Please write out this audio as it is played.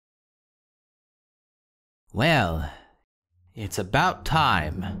Well, it's about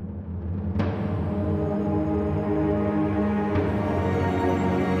time.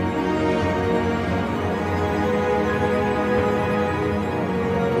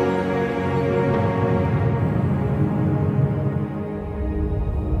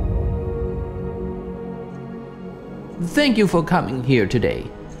 Thank you for coming here today.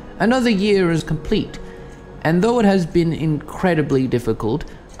 Another year is complete, and though it has been incredibly difficult,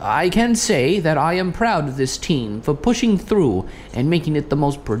 I can say that I am proud of this team for pushing through and making it the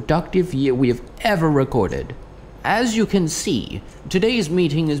most productive year we have ever recorded. As you can see, today's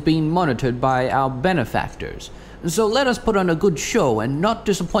meeting is being monitored by our benefactors, so let us put on a good show and not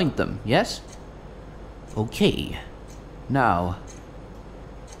disappoint them, yes? Okay. Now,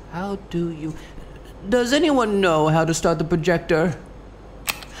 how do you... Does anyone know how to start the projector?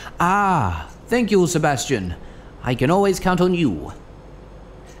 Ah, thank you, Sebastian. I can always count on you.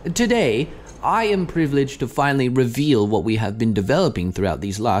 Today, I am privileged to finally reveal what we have been developing throughout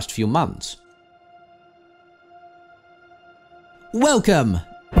these last few months. Welcome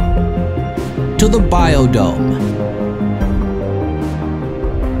to the Biodome.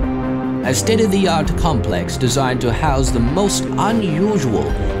 A state-of-the-art complex designed to house the most unusual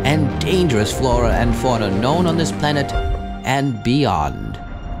and dangerous flora and fauna known on this planet and beyond.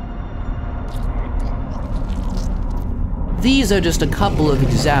 These are just a couple of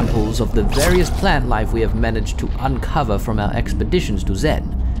examples of the various plant life we have managed to uncover from our expeditions to Zen.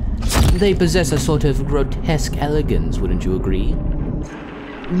 They possess a sort of grotesque elegance, wouldn't you agree?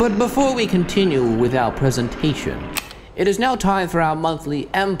 But before we continue with our presentation, it is now time for our monthly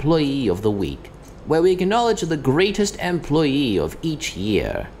Employee of the Week, where we acknowledge the greatest employee of each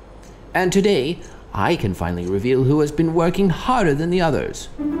year. And today, I can finally reveal who has been working harder than the others.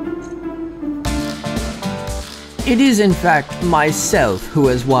 It is in fact myself who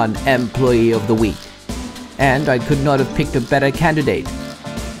has won Employee of the Week, and I could not have picked a better candidate.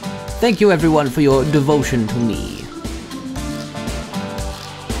 Thank you everyone for your devotion to me.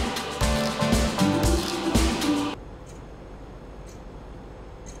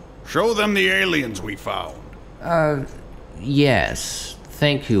 Show them the aliens we found. Yes.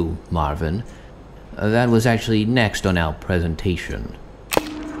 Thank you, Marvin. That was actually next on our presentation.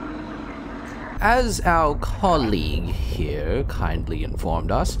 As our colleague here kindly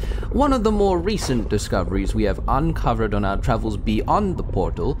informed us, one of the more recent discoveries we have uncovered on our travels beyond the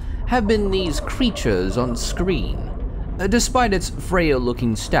portal have been these creatures on screen. Despite its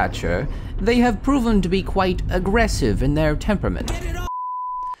frail-looking stature, they have proven to be quite aggressive in their temperament.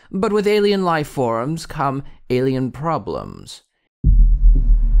 But with alien life forms come alien problems.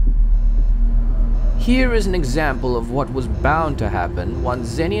 Here is an example of what was bound to happen once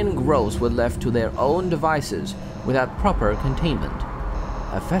Zenian growths were left to their own devices without proper containment.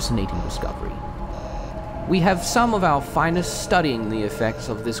 A fascinating discovery. We have some of our finest studying the effects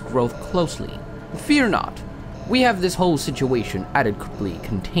of this growth closely. Fear not, we have this whole situation adequately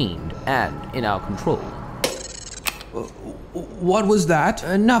contained and in our control. What was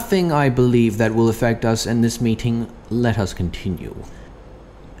that? Nothing, I believe, that will affect us in this meeting. Let us continue.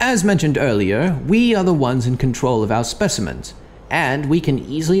 As mentioned earlier, we are the ones in control of our specimens, and we can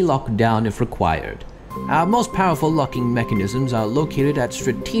easily lock down if required. Our most powerful locking mechanisms are located at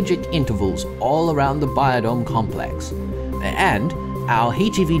strategic intervals all around the Biodome complex, and our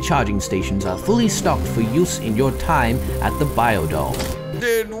HEV charging stations are fully stocked for use in your time at the Biodome.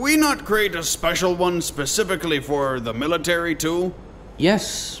 Did we not create a special one specifically for the military too?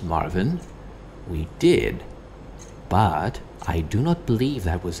 Yes, Marvin, we did. But I do not believe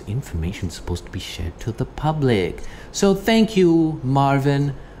that was information supposed to be shared to the public. So thank you,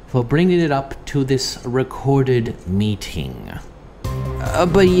 Marvin, for bringing it up to this recorded meeting.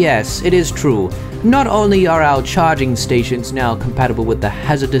 But yes, it is true. Not only are our charging stations now compatible with the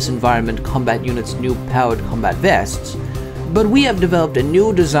Hazardous Environment Combat Unit's new powered combat vests, but we have developed a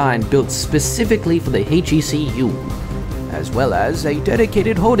new design built specifically for the HECU, as well as a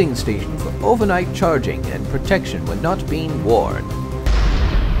dedicated holding station for overnight charging and protection when not being worn.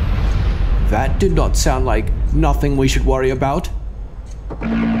 That did not sound like nothing we should worry about.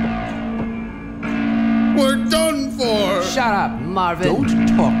 We're done for! Shut up, Marvin.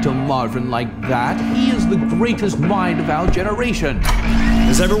 Don't talk to Marvin like that. He is the greatest mind of our generation.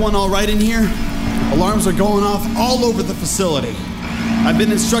 Is everyone all right in here? Alarms are going off all over the facility. I've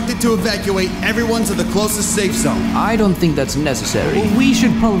been instructed to evacuate everyone to the closest safe zone. I don't think that's necessary. We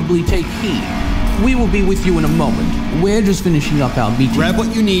should probably take heed. We will be with you in a moment. We're just finishing up our meeting. Grab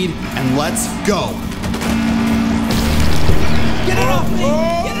what you need and let's go. Get it off me!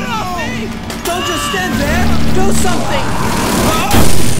 Get it off me! Don't just stand there! Do something!